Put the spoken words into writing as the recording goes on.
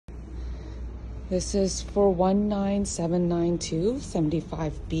This is for 19792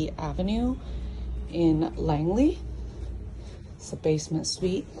 75B Avenue in Langley. It's a basement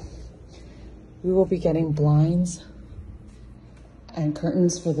suite. We will be getting blinds and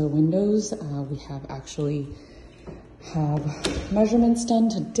curtains for the windows. We have measurements done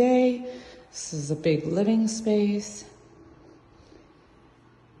today. This is a big living space.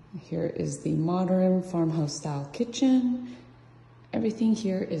 Here is the modern farmhouse style kitchen. Everything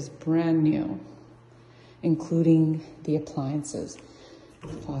here is brand new, including the appliances. The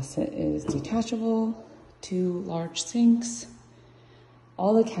faucet is detachable, 2 large sinks.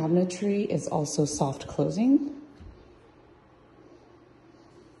 All the cabinetry is also soft closing.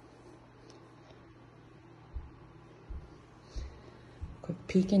 Quick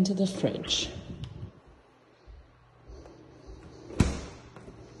peek into the fridge.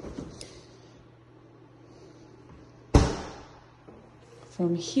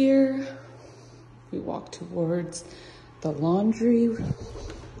 From here, we walk towards the laundry.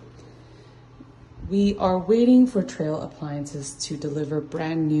 We are waiting for Trail Appliances to deliver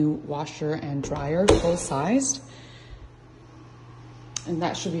brand new washer and dryer, full-sized. And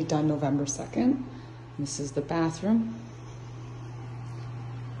that should be done November 2nd. This is the bathroom.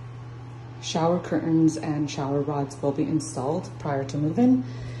 Shower curtains and shower rods will be installed prior to move-in,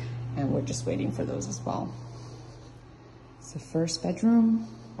 and we're just waiting for those as well. It's the first bedroom,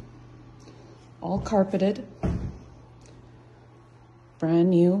 all carpeted,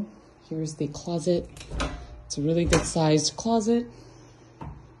 brand new. Here's the closet. It's a really good sized closet.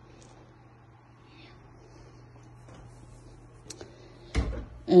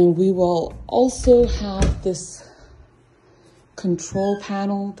 And we will also have this control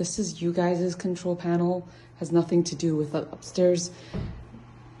panel. This is you guys' control panel. Has nothing to do with upstairs.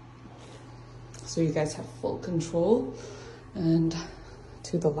 So you guys have full control. And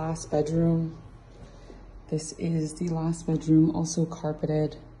to the last bedroom. This is the last bedroom, also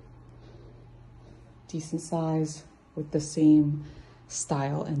carpeted. Decent size with the same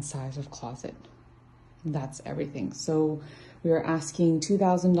style and size of closet. That's everything. So we are asking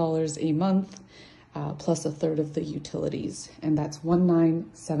 $2,000 a month, plus a third of the utilities. And that's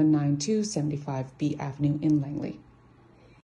 19792 75B Avenue in Langley.